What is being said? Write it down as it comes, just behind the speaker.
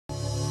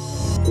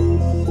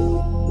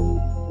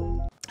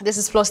This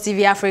is Plus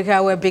TV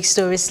Africa, where big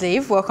stories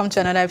live. Welcome to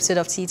another episode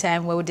of Tea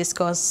Time, where we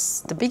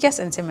discuss the biggest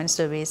entertainment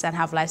stories and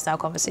have lifestyle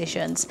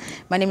conversations.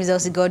 My name is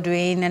Elsie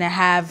Godwin, and I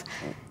have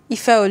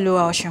Ife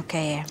Olua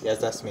Oshonkeye. Yes,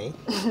 that's me.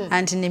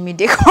 And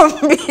Nemide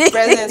Kombi.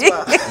 Present,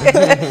 ma.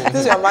 This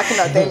is your marking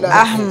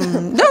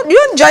attendant. You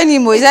don't join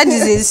him. He said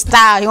he's a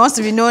star. He wants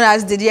to be known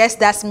as the yes,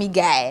 that's me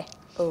guy.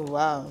 Oh,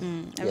 wow.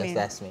 I Yes, mean,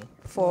 that's me.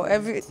 for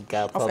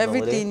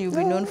everything you'll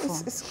be known for.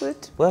 It's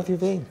good. Where have you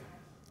been?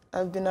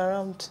 I've been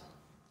around.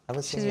 I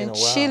haven't seen She's you in been a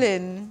while.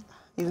 chilling.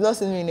 You've not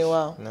seen me in a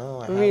while.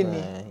 No, I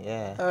Really? haven't.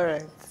 Yeah. All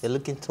right. You're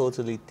looking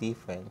totally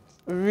different.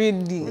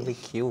 Really? Really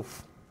cute.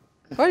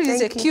 What did you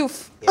say? Thank you.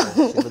 Cute. Yeah,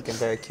 she's looking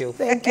very cute.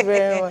 Thank you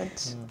very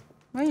much.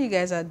 When you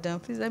guys are done,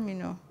 please let me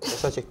know. You're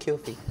such a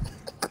cutie.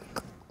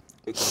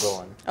 You can go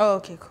on. Oh,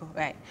 okay, cool.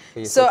 Right.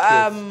 You're So,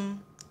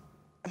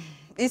 cute.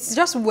 it's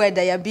just weird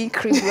that you're being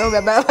creepy when we're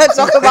about to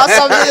talk about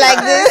something like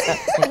this.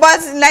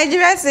 But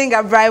Nigerian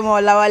singer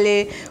Brimo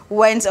Olawale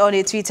went on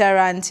a Twitter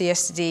rant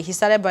yesterday. He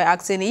started by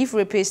asking if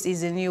rapist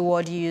is a new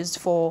word used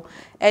for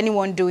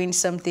anyone doing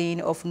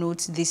something of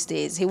note these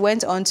days. He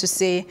went on to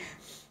say,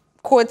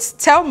 quote,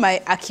 "Tell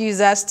my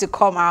accusers to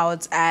come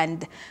out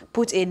and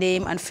put a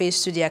name and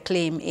face to their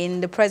claim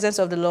in the presence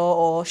of the law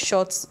or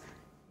shut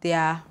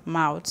their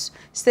mouths,"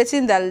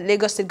 stating that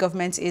Lagos State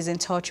government is in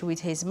touch with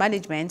his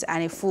management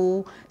and a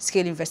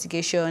full-scale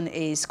investigation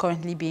is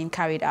currently being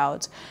carried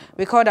out.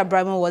 Recall that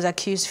Brimo was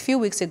accused a few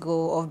weeks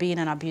ago of being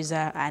an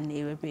abuser and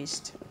a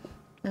rapist.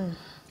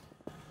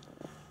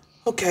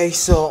 Okay,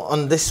 so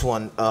on this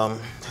one,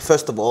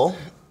 first of all,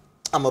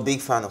 I'm a big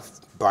fan of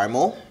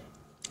Brimo.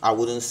 I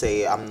wouldn't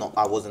say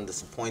I wasn't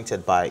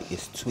disappointed by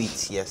his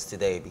tweets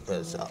yesterday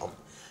because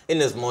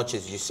in as much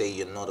as you say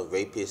you're not a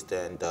rapist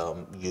and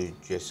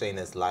you're saying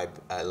it's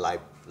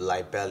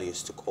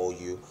libelous to call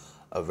you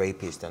a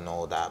rapist and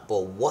all that,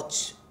 but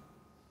what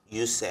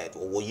you said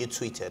or what you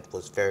tweeted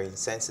was very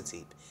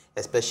insensitive,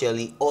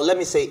 especially, or let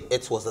me say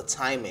it was the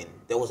timing.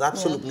 There was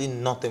absolutely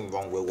nothing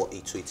wrong with what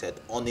he tweeted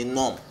on the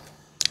norm.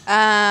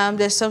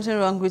 There's something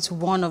wrong with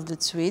one of the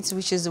tweets,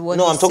 which is the one.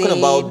 No, I'm talking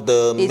about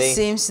the It main,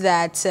 seems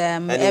that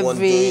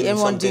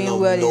anyone doing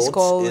well is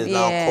called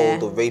now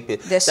called a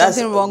rapist. There's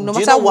something wrong. No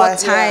matter what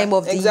time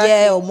of the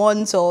year or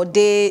month or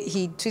day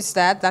he tweets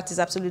that, that is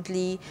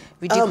absolutely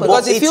ridiculous.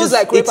 Because it feels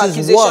like rape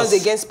accusations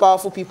against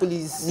powerful people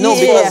is no,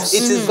 because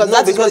it is because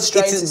no, that is what because it's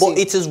trying it is, to but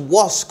say. it is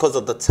worse because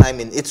of the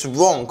timing. It's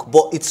wrong,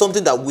 but it's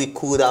something that we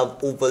could have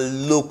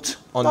overlooked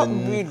on Not the.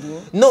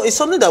 really. No, it's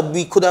something that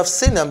we could have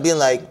seen and been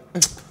like,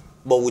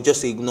 but we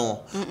just ignore.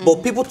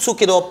 But people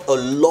took it up a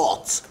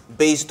lot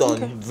based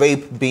on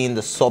rape being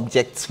the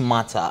subject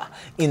matter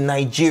in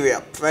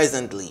Nigeria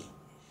presently.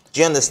 Do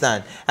you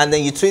understand? And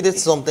then you tweeted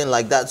something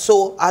like that.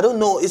 So I don't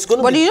know. It's going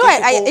to be. But you know,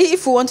 difficult.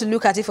 if we want to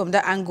look at it from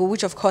that angle,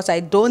 which of course I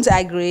don't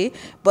agree,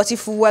 but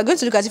if we were going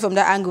to look at it from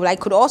that angle, I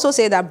could also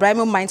say that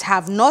Brimo might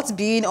have not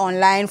been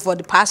online for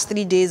the past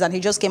 3 days and he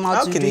just came out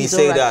How to can do he his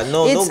say own that?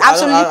 No, it's no,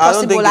 absolutely I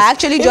don't think possible. I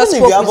actually even just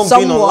if you spoke with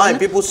haven't been online, someone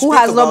people who speak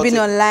has not about been it.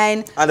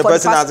 online. And the for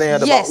person past, hasn't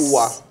heard about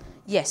UWA.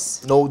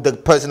 Yes. No, the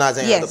person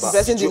hasn't heard Yes. about. The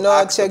person You did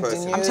not ask check the the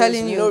person. news. I'm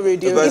telling you. No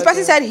radio. The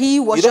person said he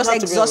was You don't just have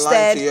to be online to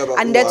exhausted hear about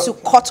and then UWA. to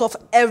cut off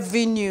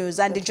every news,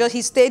 and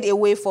he stayed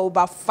away for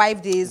about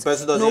 5 days. The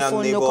person doesn't No have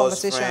phone, neighbors, no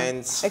conversation.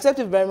 friends. Except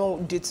if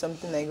Brimo did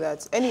something like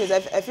that. Anyways,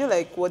 I feel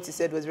like what he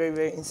said was very,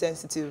 very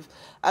insensitive.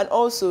 And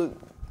also,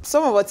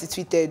 some of what he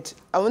tweeted,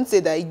 I wouldn't say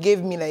that he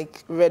gave me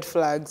like red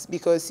flags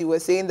because he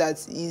was saying that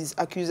his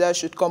accusers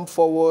should come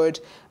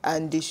forward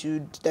and they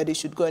should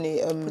go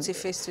and Put a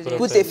face to them.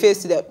 put a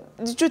face to them.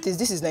 The truth is,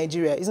 this is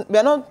Nigeria.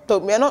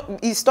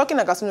 He's talking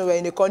like as if we're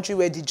in a country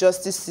where the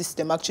justice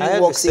system I actually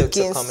heard works receipts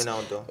are against. coming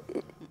out though.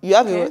 You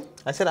have Okay. it?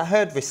 I said I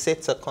heard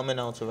receipts are coming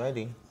out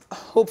already.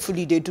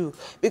 Hopefully they do,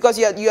 because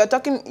you are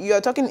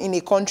talking in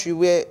a country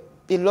where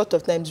a lot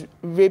of times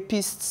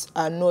rapists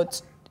are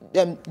not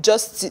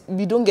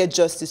we don't get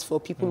justice for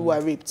people who are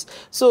raped.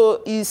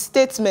 So his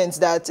statements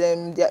that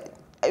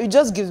it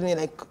just gives me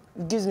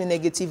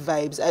negative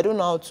vibes. I don't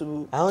know how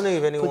to. I don't know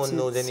if anyone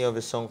knows any of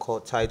his song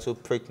called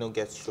titled "Prick No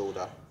Gets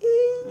Shoulder."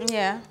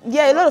 Yeah.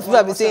 Yeah, a lot of people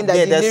have been saying that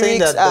Yeah, the they're saying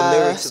lyrics that the are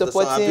lyrics of the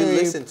song. Have supporting you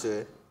rape. listened to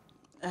it?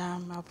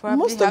 I'll probably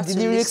Most have of the to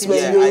lyrics listen were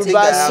to Yeah, it. I think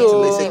I have to so-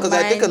 listen because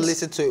I think I Mind-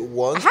 listened to it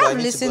once. I but have need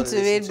to go listened and to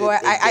listen it, but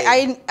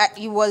again.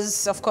 it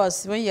was, of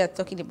course, when you're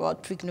talking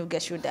about Prick No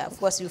Get Shoulder, of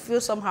course, you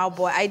feel somehow,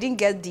 but I didn't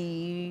get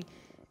the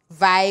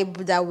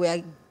vibe that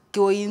we're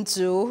going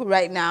to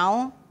right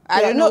now. I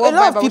don't know what a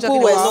lot vibe of are we people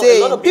talking were about.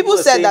 saying- A lot of people are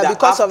said saying that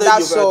because of after that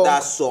you've heard song,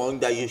 that song,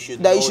 that you should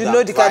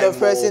know the kind of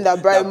person that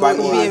Brimo Brimo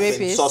is. has been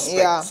Rapist. suspect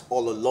Yeah.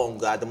 all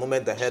along. At the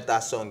moment they heard that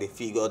song, they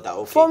figured that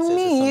okay. For this is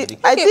me, somebody.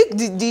 I Okay.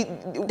 think the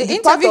part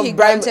interview of he Brimo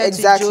granted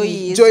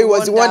exactly. to Joey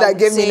was the one that would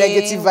gave me say,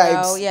 negative vibes.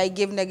 well, yeah, he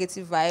gave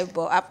negative vibe,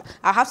 but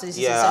I'll have to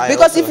listen Yeah, to I it.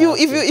 Because also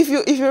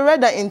if you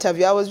read that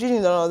interview, I was reading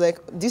it and I was like,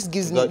 this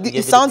gives me Got- give it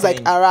you sounds the like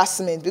cringe.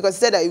 harassment, because he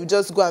said that he would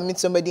just go and meet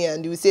somebody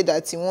and he would say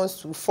that he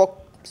wants to fuck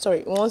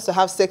sorry, wants to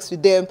have sex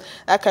with them,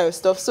 that kind of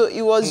stuff. So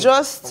it was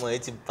just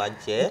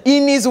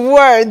in his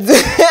words.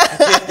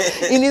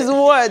 In his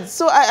words.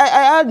 So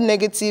I had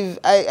negative,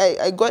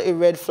 I got a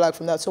red flag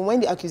from that. So when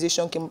the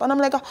accusation came up, and I'm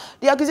like,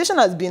 the accusation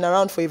has been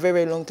around for a very,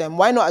 very long time.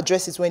 Why not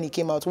address it when it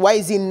came out? Why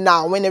is it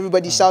now when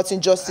everybody's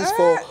shouting justice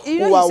for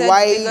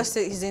why? Lagos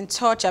State is in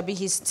touch,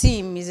 his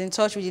team is in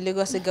touch with the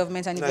Lagos State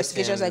government and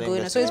investigations are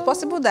going on. So it's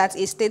possible that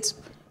a state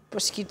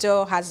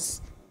prosecutor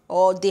has,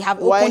 or they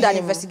have opened an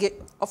investigation.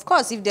 Of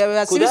course, if there were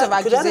a series of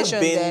accusations,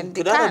 then they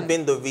could that have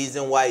been the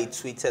reason why he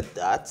tweeted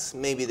that?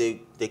 Maybe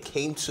they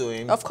came to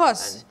him. Of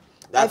course.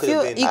 That could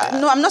have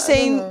been, no, I'm not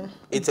saying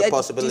it's a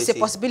possibility. It's a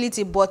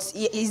possibility, but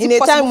is it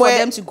possible for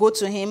them to go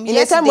to him? In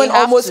a time when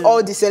almost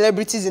all the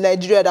celebrities in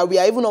Nigeria that we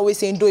are even always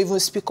saying don't even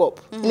speak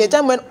up. In a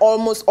time when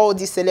almost all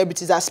these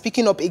celebrities are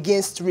speaking up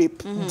against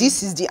rape,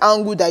 this is the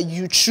angle that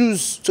you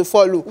choose to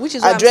follow. Which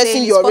is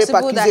addressing your rape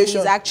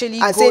accusation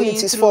and saying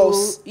it is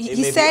false.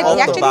 He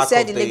actually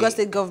said the Lagos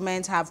State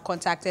government have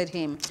contacted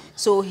him,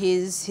 so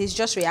he's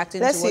just reacting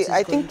to what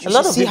I think a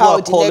lot of people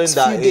are calling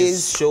that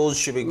his shows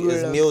should be,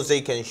 his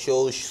music and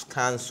shows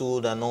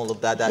cancelled and all of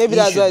that. Maybe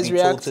that's why he's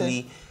reacting.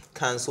 Totally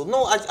cancelled.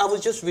 No, I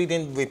was just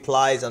reading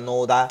replies and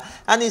all that,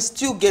 and he's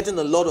still getting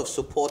a lot of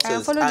supporters.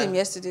 I followed him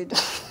yesterday.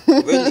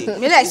 Really?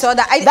 Maybe I saw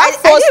that. That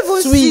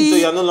first tweet. So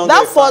you're no longer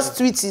that first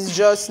tweet is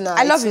just now.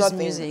 I love his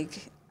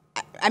music.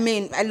 I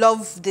mean, I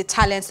love the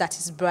talent that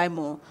is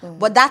Brimo.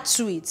 But that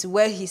tweet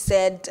where he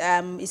said,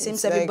 it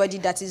seems like everybody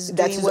that is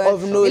doing well.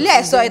 Really,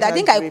 I saw it. I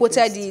think I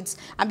quoted it.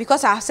 And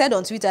because I said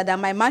on Twitter that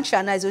my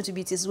mantra now is going to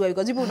be it is well,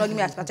 because people will not give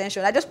me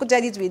attention. I just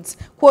quoted it with,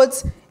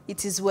 quote,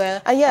 it is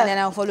well. And then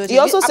I followed it. He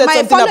also said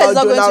something about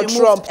Donald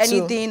Trump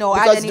anything or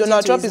add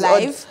anything to his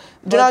life.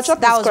 Donald Trump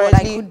that was what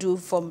I could do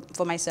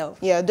for myself.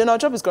 Yeah, Donald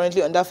Trump is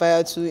currently under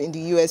fire too in the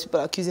US.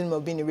 People are accusing him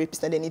of being a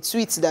rapist, and then he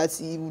tweets that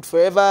he would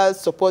forever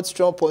support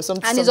Trump or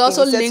something. And he's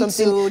also linked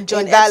to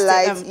John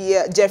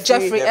Epstein,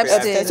 Jeffrey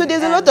Epstein. So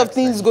there's a lot of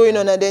things going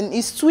on, and then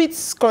his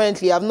tweets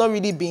currently have not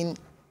really been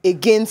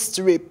against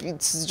rape.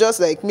 It's just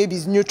like maybe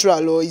it's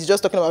neutral or he's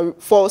just talking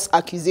about false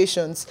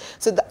accusations.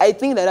 So I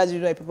think that that's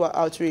why people are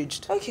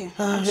outraged. Okay,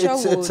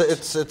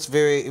 it's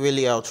very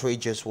really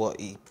outrageous what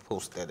he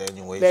posted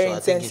anyway. So I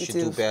think he should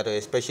do better,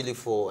 especially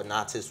for an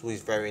artist who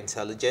is very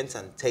intelligent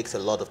and takes a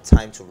lot of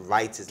time to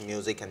write his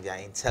music and their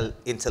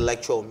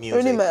intellectual music.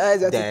 Only my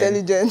eyes are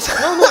intelligent.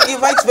 No, he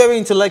writes very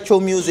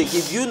intellectual music.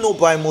 If you know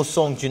Brimo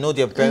songs, you know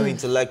they're very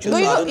intellectual.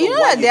 No, you know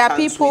that there are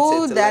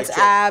people that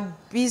are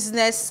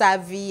business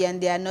savvy and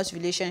they are not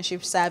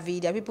relationship savvy.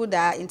 There are people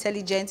that are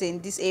intelligent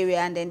in this area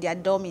and then they are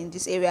dumb in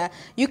this area.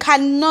 You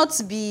cannot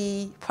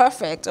be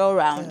perfect all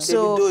round. Yeah.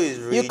 So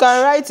you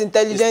can write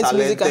intelligent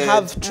music and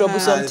have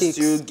troublesome takes.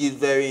 You give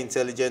very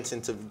intelligent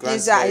into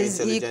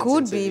he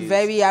could be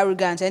very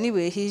arrogant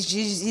anyway.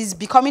 He's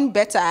becoming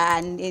better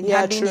and in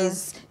handling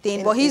his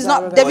thing, but he's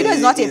not. Davido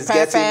is not a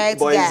perfect guy.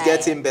 But he's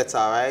getting better,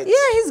 right? Yeah,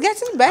 he's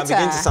getting better. I'm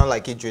beginning to sound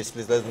like Idris.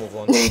 Please, let's move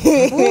on.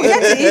 We'll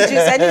get to Idris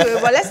anyway,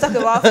 but let's talk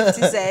about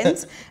 50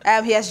 Cent.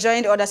 He has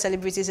joined other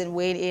celebrities in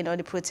weighing in on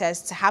the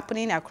protests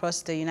happening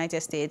across the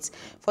United States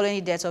following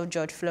the death of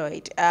George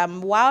Floyd.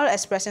 While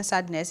expressing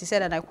sadness, he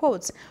said, and I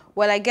quote,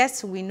 "Well, I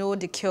guess we know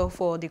the cure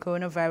for the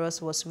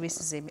coronavirus was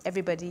racism.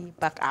 Everybody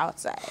back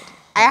outside."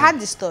 I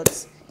had these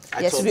thoughts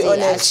yesterday,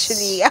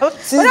 actually.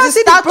 When I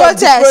see the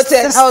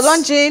protest, I was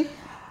wondering,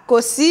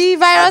 see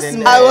virus.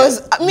 I was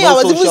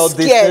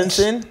even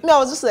scared. I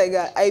was just like,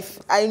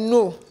 I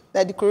know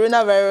that the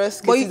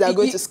coronavirus cases are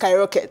going to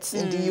skyrocket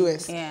in the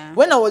US. Yeah.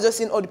 When I was just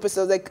seeing all the posts,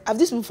 I was like, have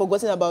these people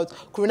forgotten about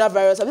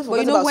coronavirus? Have they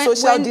forgotten about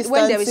social distancing?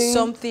 When there is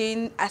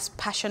something as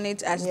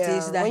passionate as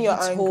this that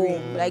hits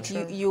home, like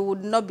you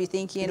would not be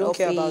thinking, you don't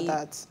care about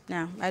that.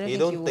 No, I don't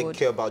think you don't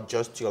care about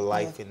just your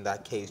life in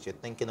that case. You're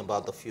thinking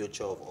about the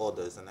future of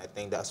others, and I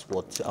think that's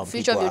what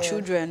future of your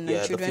children.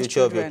 Yeah, the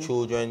future of your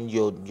children,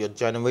 your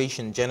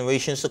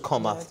generations to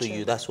come after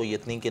you. That's what you're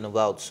thinking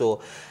about.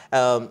 So,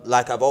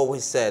 like I've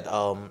always said,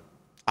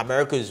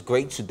 America is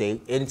great today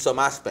in some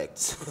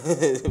aspects,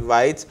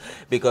 right?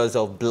 Because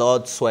of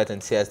blood, sweat,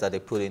 and tears that they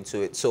put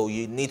into it. So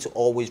you need to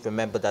always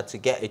remember that to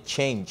get a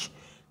change,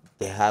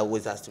 there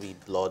always has to be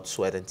blood,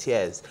 sweat, and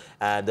tears.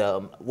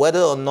 And whether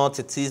or not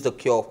it is the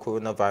cure of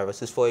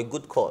coronavirus is for a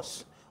good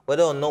cause.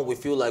 Whether or not we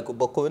feel like,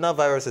 but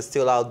coronavirus is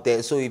still out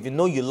there. So if you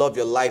know you love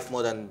your life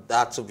more than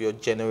that of your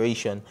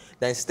generation,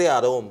 then stay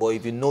at home. But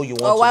if you know you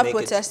want to make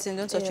protesting,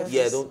 don't touch your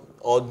face.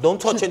 Don't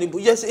touch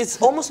anybody. Yes,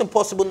 it's almost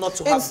impossible not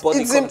to have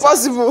body contact.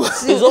 Impossible.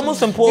 It's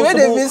almost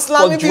impossible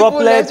for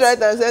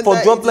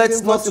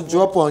droplets not to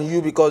drop on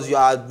you because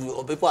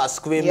people are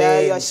screaming,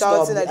 you're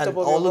shouting at and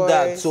all of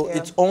that. So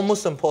it's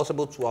almost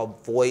impossible to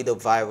avoid a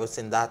virus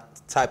in that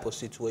type of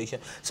situation.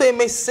 So it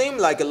may seem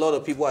like a lot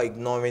of people are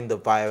ignoring the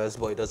virus,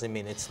 but it doesn't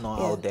mean it's not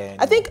out there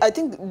anymore. I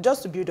think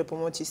just to build up on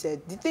what you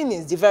said, the thing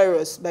is the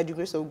virus, by the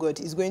grace of God,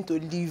 is going to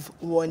leave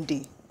one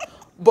day.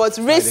 But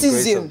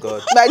racism,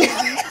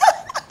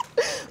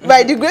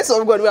 by the grace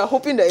of God, we are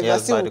hoping that a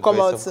vaccine will come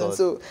out soon,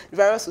 so the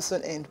virus will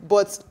soon end.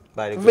 But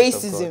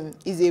racism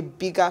is a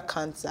bigger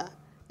cancer,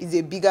 is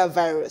a bigger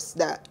virus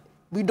that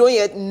we don't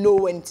yet know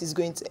when it is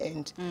going to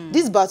end.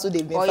 This battle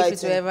they've been fighting,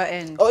 if it will ever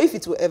end. or if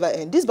it will ever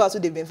end. This battle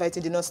they've been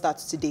fighting did not start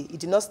today. It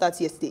did not start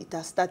yesterday. It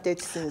has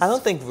started since I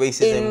don't think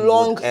racism a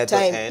long would ever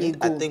time end.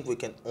 ago. I think we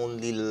can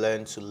only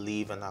learn to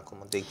live and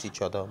accommodate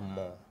each other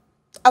more.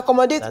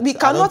 We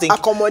cannot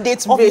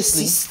accommodate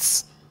obviously.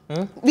 racists.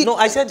 No,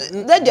 I said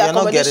let the you're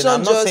not getting.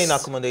 I'm not accommodation saying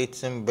just-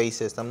 accommodating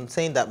racist. I'm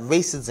saying that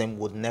racism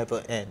would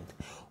never end.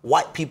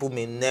 White people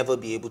may never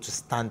be able to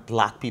stand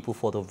black people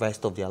for the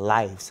rest of their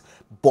lives,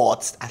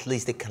 but at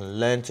least they can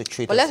learn to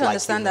treat But us let's like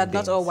understand human that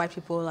not all beings. white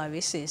people are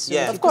racist. So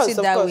Yeah. if Of you Of course, put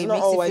it that way, it not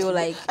makes all you white feel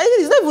people. like I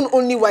think it's not even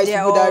only white they're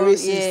people that are all-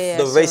 racist. yeah,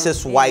 The so,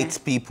 racist yeah. white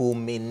people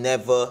may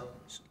never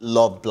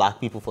love black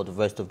people for the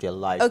rest of their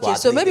lives. but Okay, at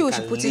so least maybe they we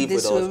can should put live it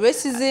this with way: us.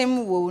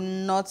 racism will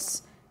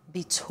not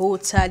be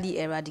totally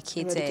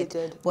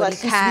eradicated, but But it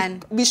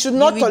can. we should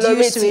not be reduced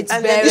tolerate to it. its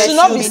And then very it should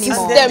not be minimum.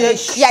 And then there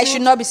systemic. Yeah, it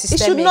should not be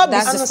systemic. should not be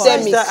That's the And systemic.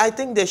 point. besides that, I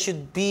think there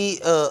should be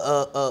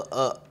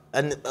a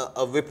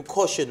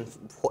repercussion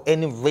for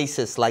any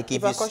racist, like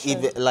if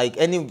Repercussion. if like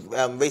any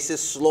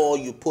racist law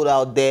you put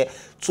out there,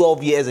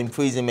 12 years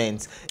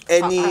imprisonment.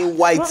 Any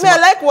white I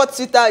like what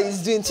Twitter is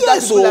doing. Twitter yeah,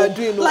 people are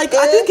doing. like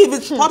I think if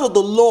it's part of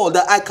the law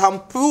that I can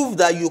prove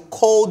that you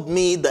called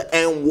me the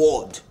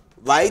N-word,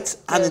 right?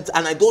 And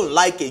and I don't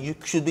like it, you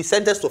should be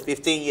sentenced to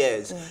 15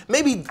 years.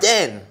 Maybe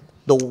then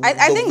the I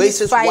think this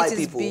racist fight white is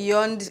people.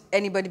 beyond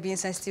anybody being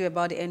sensitive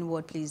about the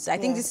N-word, please. I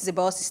think this is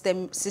about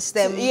system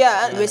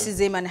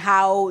racism and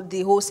how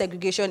the whole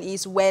segregation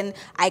is when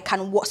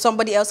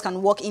somebody else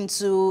can walk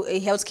into a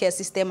healthcare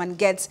system and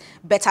get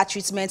better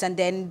treatment, and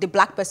then the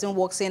black person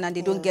walks in and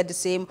they don't get the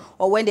same,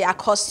 or when they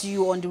accost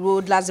you on the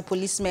road as a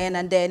policeman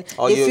and then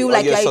they feel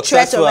like you're a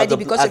threat already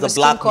because of your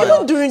skin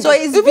color. So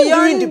it's even beyond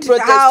during the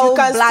protest, how you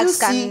can blacks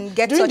still see can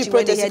get during touchy the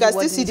when they protest, hear you the can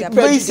word still see the in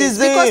prejudice.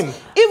 Racism.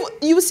 Because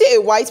if you see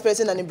a white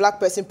person and a black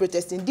person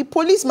protesting, the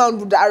policeman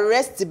would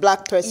arrest the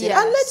black person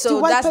Yeah, and let so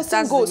the white that's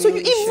person go. the So real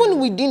even issue.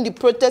 within the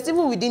protest,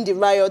 even within the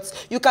riots,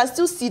 you can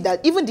still see that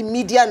even the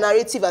media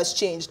narrative has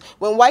changed.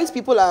 When white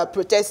people are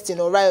protesting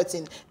or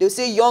rioting, they'll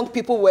say young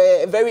people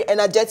were very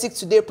energetic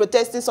today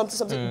protesting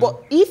something.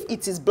 But if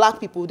it is black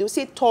people, they'll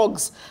say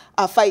thugs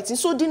are fighting.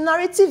 So the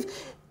narrative,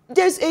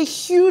 there's a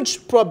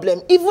huge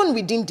problem, even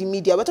within the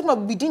media. We're talking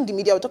about within the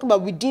media, we're talking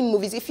about within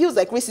movies. It feels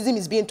like racism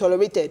is being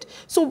tolerated.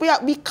 So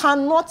we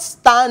cannot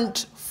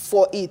stand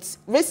for it.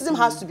 Racism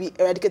has to be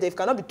eradicated. If it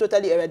cannot be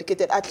totally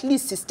eradicated, at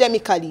least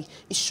systemically,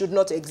 it should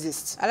not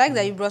exist. I like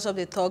that you brought up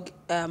the thug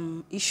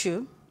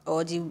issue,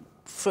 or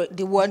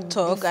the word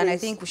thug, and I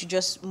phrase. think we should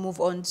just move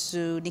on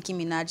to Nicki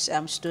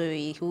Minaj's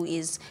story, who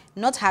is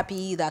not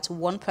happy that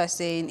one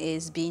person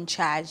is being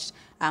charged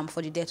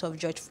for the death of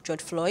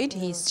George Floyd.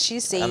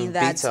 She's saying I'm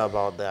that bitter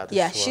about that.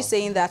 yeah, as well. she's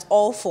saying that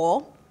all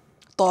four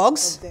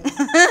thugs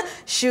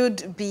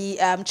should be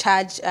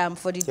charged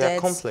for the They're deaths.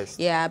 accomplice.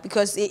 Yeah,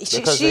 because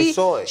Because they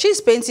saw it.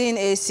 she's painting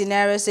a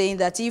scenario saying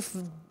that if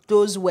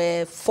those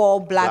were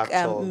four black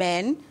thugs.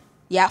 men,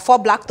 yeah, four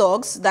black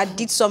thugs that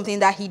did something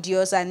that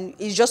hideous, and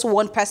it's just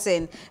one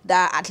person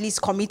that at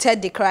least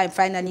committed the crime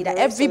finally, that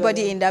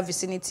everybody in that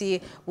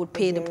vicinity would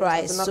pay the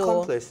price. As an So,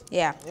 accomplice.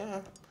 yeah.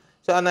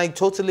 So, and I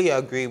totally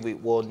agree with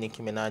what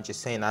Nicki Minaj is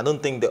saying. I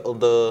don't think the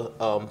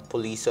other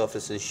police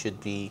officers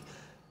should be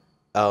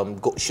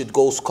should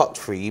go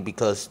scot-free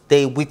because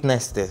they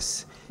witnessed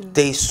this.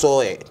 They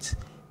saw it.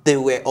 They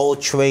were all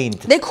trained.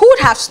 They could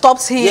have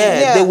stopped him.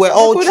 Yeah, they were they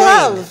all could trained,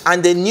 have.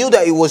 and they knew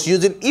that it was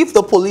using. If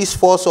the police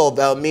force of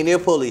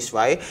Minneapolis,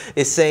 right,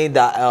 is saying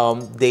that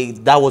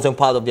that wasn't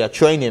part of their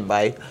training,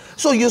 right?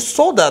 So you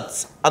saw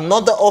that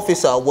another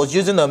officer was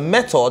using a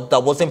method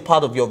that wasn't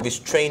part of your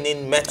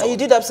restraining method, And you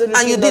did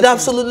absolutely nothing.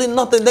 absolutely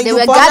nothing. Then They you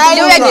were banned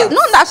guarding. him.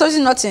 No,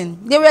 absolutely nothing.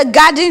 They were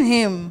guarding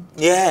him.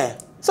 Yeah.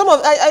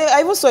 I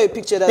even saw a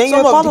picture that Then some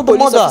you're part of the of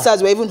the police murder.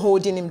 officers were even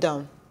holding him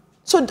down.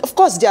 So, of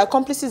course, they are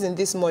accomplices in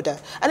this murder.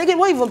 And again,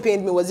 what even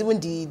pained me was even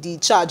the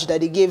charge that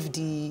they gave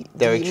the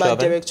Derek man, Chauvin.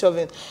 Derek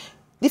Chauvin.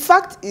 The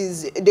fact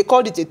is, they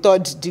called it a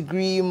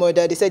third-degree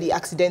murder. They said he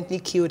accidentally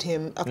killed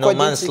him. No, according to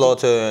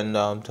manslaughter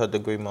and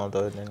third-degree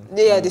murder.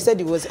 they said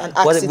it was an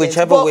accident.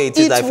 Whichever But way it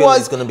is, I feel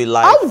it's going to be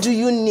live. How do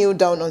you kneel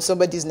down on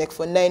somebody's neck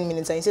for 9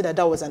 minutes and you say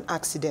that was an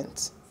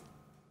accident?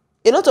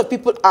 A lot of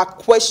people are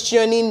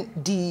questioning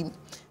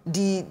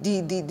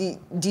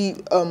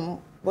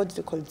what do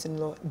they call it in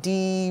law?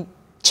 The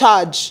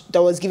charge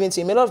that was given to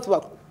him. A lot of people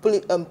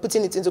are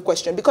putting it into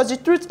question because the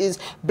truth is,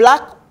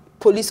 black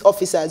police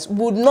officers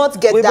would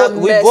not get that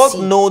mercy. We both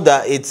know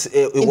that it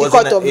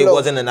law.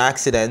 wasn't an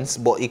accident,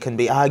 but it can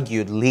be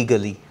argued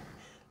legally.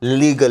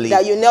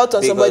 That you knelt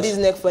on somebody's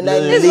neck for 9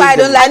 minutes. This is why I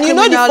don't like And you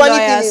know the criminal funny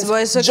lawyers, thing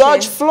but is, it's okay.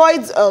 George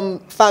Floyd's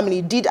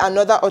family did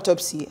another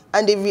autopsy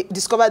and they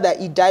discovered that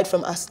he died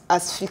from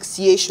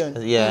asphyxiation.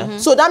 Yeah.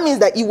 So that means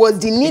that it was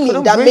the kneeling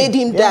couldn't that breathe. made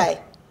him Yeah.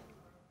 die.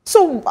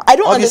 So I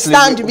don't Obviously,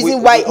 understand the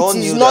reason why we all it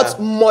is knew not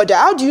that. murder.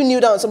 How do you kneel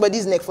down on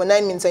somebody's neck for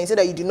 9 minutes and you say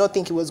that you did not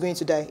think he was going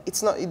to die?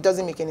 It's not. It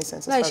doesn't make any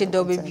sense. as Like far as she I'm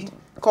do, concerned. baby.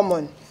 Come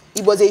on,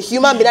 he was a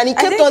human being and he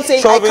kept think on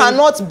saying, Chauvin- "I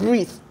cannot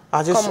breathe."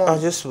 I Come on.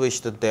 just wish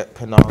the death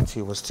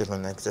penalty was still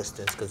in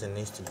existence because it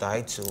needs to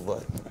die too.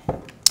 But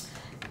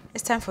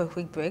It's time for a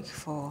quick break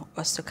for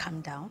us to calm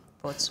down.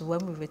 But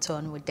when we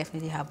return, we'll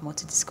definitely have more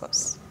to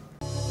discuss.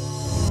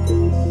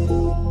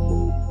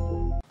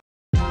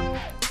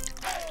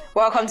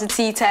 Welcome to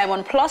Tea Time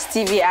on Plus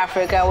TV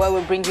Africa, where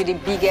we bring you the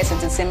biggest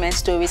entertainment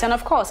stories and,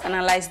 of course,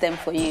 analyze them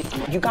for you.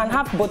 You can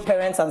have both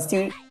parents and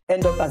still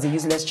end up as a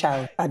useless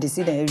child. I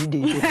see them every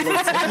day.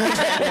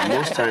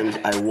 Most times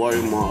I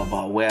worry more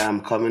about where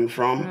I'm coming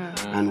from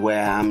and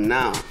where I am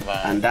now.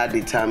 And that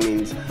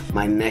determines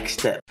my next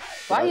step.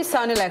 Why are you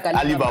sounding like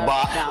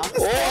Alibaba now?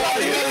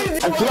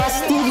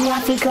 Plus TV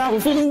Africa,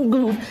 we're feeling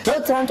good.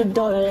 No time to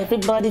dull,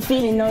 everybody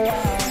feeling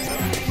alright.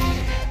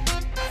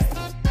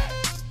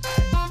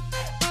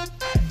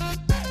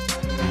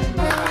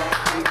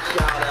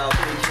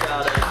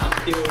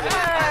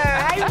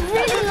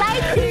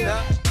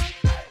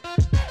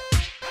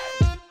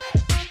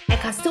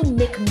 Still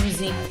make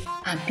music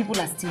and people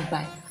are still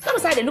buying.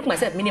 Sometimes I look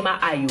myself minimal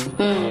IU.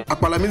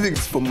 Akpala music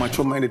is for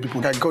mature-minded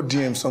people. I got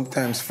DMs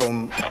sometimes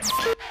from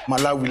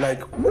Malawi,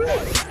 like,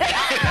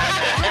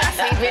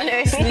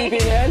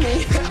 Sleeping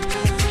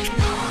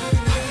early.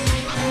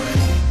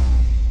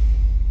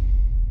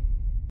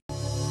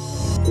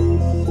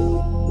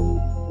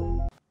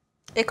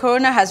 A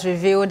coroner has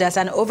revealed that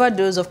an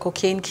overdose of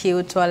cocaine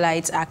killed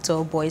Twilight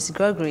actor Boyce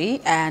Gregory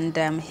and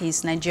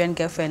his Nigerian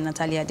girlfriend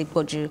Natalia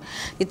Dikpoju.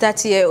 The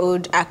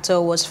 30-year-old actor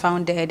was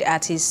found dead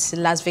at his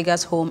Las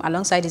Vegas home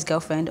alongside his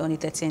girlfriend on the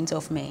 13th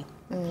of May.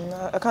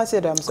 I can't say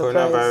that I'm surprised.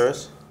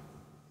 Coronavirus?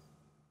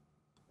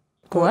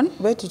 Go on.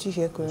 Where did you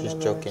hear coronavirus? Just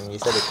joking. You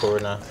said the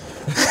corona.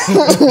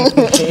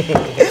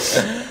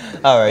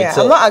 All right. Yeah,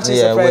 so I'm not actually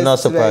surprised. we're not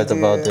surprised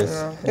about this.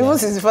 No. Even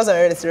since the first time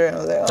I read the story, I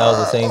was like, That was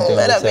the same thing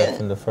we said been.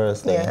 from the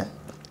first day. Yeah.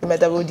 You might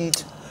have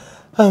OD'd.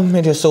 May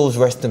their souls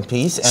rest in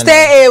peace. And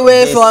Stay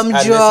away from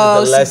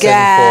drugs, this is a lesson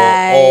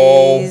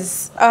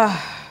guys. for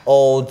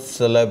all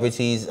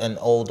celebrities and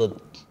all the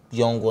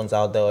young ones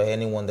out there, or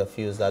anyone that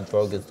feels that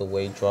drug is the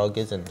way, drug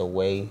isn't the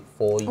way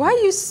for you. Why are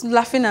you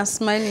laughing and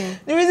smiling?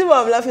 The reason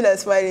why I'm laughing and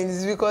smiling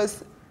is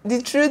because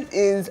the truth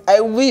is, I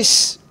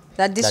wish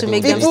that this That will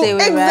make they them will stay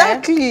away,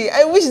 exactly.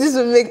 I wish this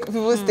would make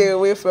people stay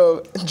away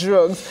from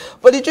drugs.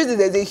 But the truth is,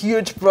 there's a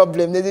huge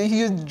problem. There's a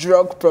huge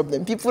drug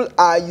problem. People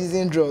are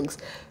using drugs.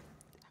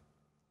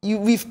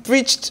 We've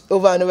preached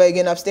over and over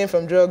again, abstain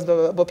from drugs, blah,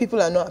 blah, blah, but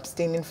people are not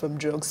abstaining from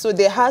drugs. So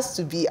there has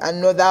to be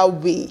another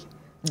way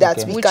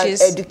that we Which can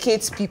is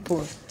educate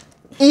people.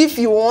 If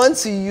you want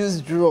to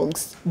use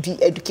drugs,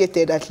 be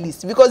educated at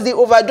least, because they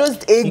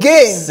overdosed You keep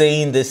again.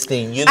 saying this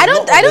thing, you I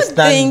don't don't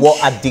understand think- what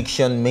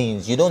addiction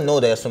means. You don't know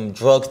there are some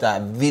drugs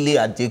that are really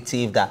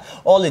addictive, that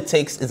all it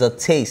takes is a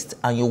taste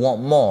and you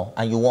want more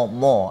and you want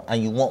more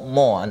and you want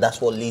more, and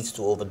that's what leads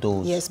to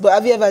overdose. Yes, but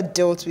have you ever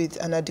dealt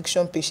with an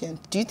addiction patient?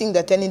 Do you think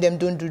that telling them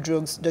don't do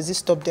drugs, does it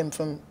stop them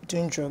from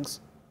doing drugs?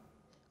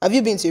 Have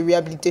you been to a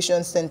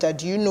rehabilitation center?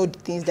 Do you know the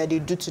things that they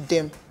do to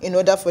them in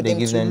order for them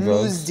to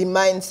lose the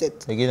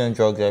mindset? They give them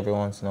drugs every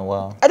once in a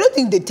while. I don't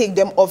think they take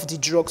them off the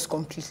drugs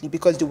completely,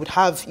 because they would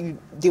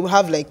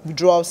have like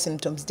withdrawal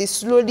symptoms. They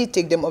slowly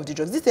take them off the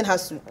drugs. This thing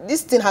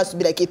has to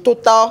be like a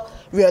total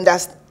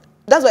re-understand.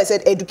 That's why I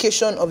said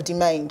education of the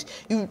mind.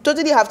 You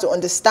totally have to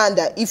understand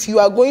that if you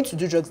are going to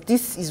do drugs,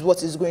 this is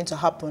what is going to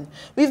happen.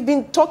 We've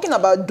been talking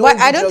about But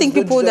I don't think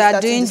people that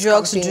are doing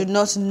drugs do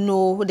not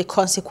know the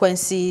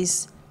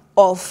consequences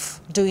of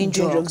doing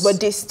drugs. But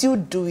they still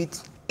do it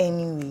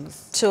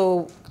anyways.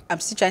 So I'm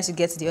still trying to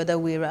get the other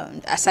way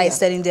around. Aside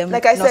telling them,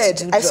 like I not said,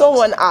 to do I drugs. saw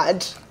one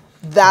ad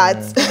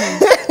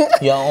that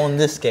You're on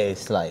this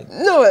case, like.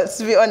 no,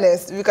 to be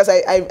honest, because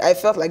I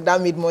felt like that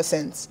made more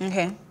sense.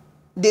 Okay.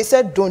 They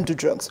said don't do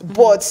drugs,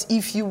 but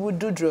if you would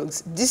do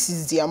drugs, this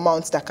is the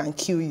amount that can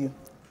kill you.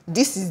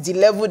 This is the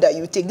level that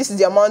you take. This is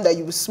the amount that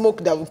you would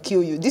smoke that will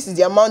kill you. This is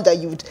the amount that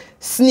you would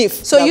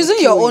sniff. So using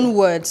your own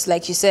words,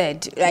 like you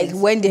said, like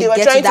when they were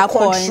get trying to that to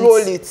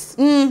control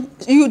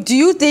point, do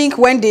you think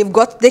when they've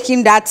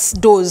taken that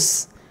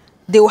dose,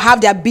 they will have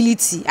the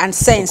ability and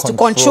sense to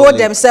control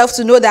themselves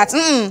to know that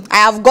I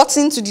have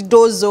gotten to the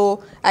dose,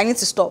 so I need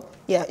to stop?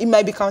 Yeah, it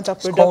might be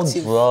counterproductive.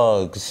 It's called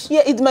drugs.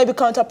 Yeah, it might be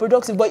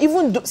counterproductive, but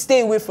even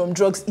stay away from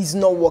drugs is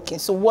not working.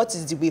 So what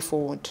is the way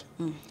forward?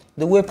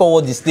 The way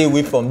forward is stay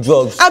away from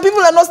drugs. And people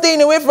are not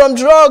staying away from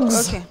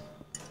drugs. Okay.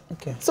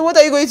 Okay. So what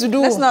are you going to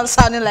do? That's not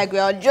sounding like we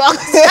are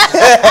drugs.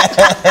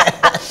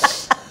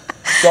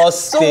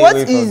 Just So stay what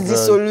away from is the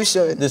drugs.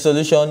 solution? The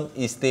solution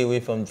is stay away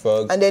from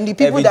drugs. And then the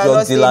people Every that are drug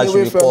not staying dealer should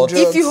away from report.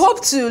 drugs. If you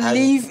hope to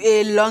live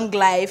a long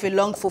life, a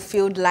long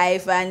fulfilled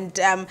life, and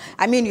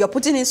I mean, you're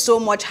putting in so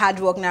much hard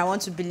work now, I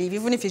want to believe,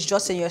 even if it's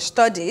just in your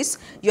studies,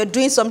 you're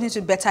doing something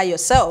to better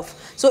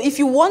yourself. So if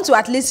you want to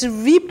at least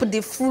reap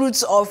the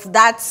fruits of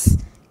that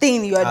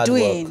thing you're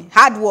doing,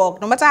 hard work,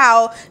 no matter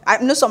how, I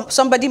know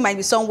somebody might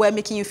be somewhere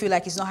making you feel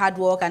like it's not hard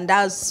work, and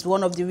that's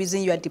one of the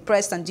reasons you are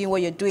depressed and doing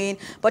what you're doing.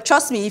 But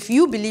trust me, if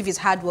you believe it's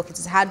hard work, it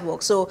is hard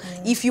work. So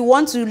if you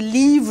want to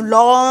live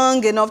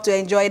long enough to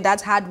enjoy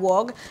that hard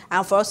work,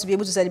 and for us to be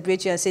able to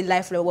celebrate you and say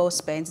life well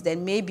spent,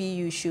 then maybe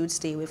you should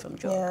stay away from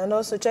drugs. Yeah, and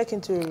also check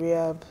into a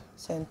rehab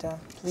center.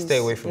 Please. Stay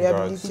away from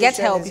drugs. Get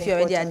help if you're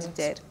already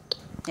addicted.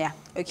 Yeah,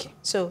 okay.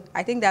 So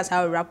I think that's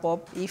how we wrap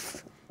up.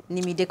 If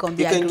Nimi Dekombi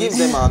You can agrees. give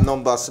them our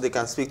number so they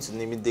can speak to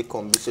Nimi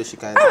Dekombi so she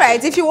can... All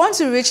right, if you want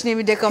to reach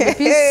Nimi Dekombi,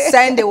 please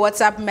send a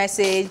WhatsApp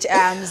message,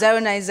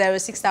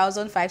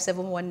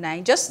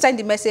 09060005719. Just send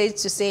the message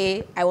to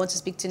say, I want to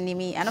speak to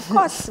Nimi. And of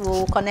course,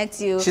 we'll connect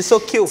you. She's so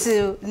cute.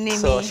 To Nimi.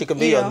 So she could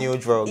be your new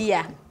drug.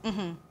 Yeah.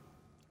 Mm-hmm.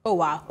 Oh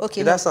wow!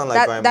 Okay, Did that sound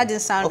like that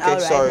didn't sound okay,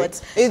 alright, sorry.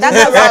 but that's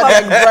a wrap up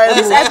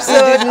this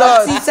episode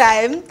not. of Tea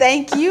Time.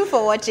 Thank you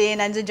for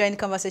watching and to join the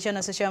conversation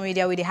on social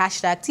media with the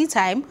hashtag Tea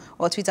Time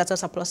or tweet at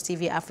us at Plus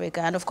TV Africa.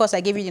 And of course,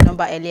 I gave you the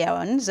number earlier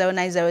on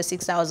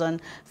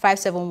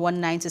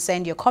 09060005719 to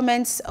send your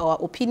comments or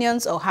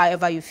opinions or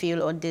however you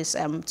feel on this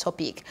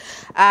topic.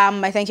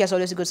 I thank you as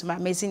always to go to my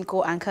amazing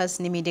co-anchors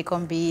Nimi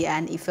Dekombi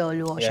and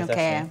Ifeolu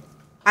Oshonkeye.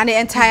 And the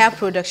entire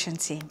production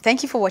team.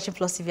 Thank you for watching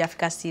Plus TV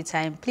Africa's Tea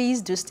Time.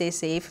 Please do stay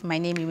safe. My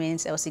name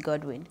remains Elsie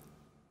Godwin.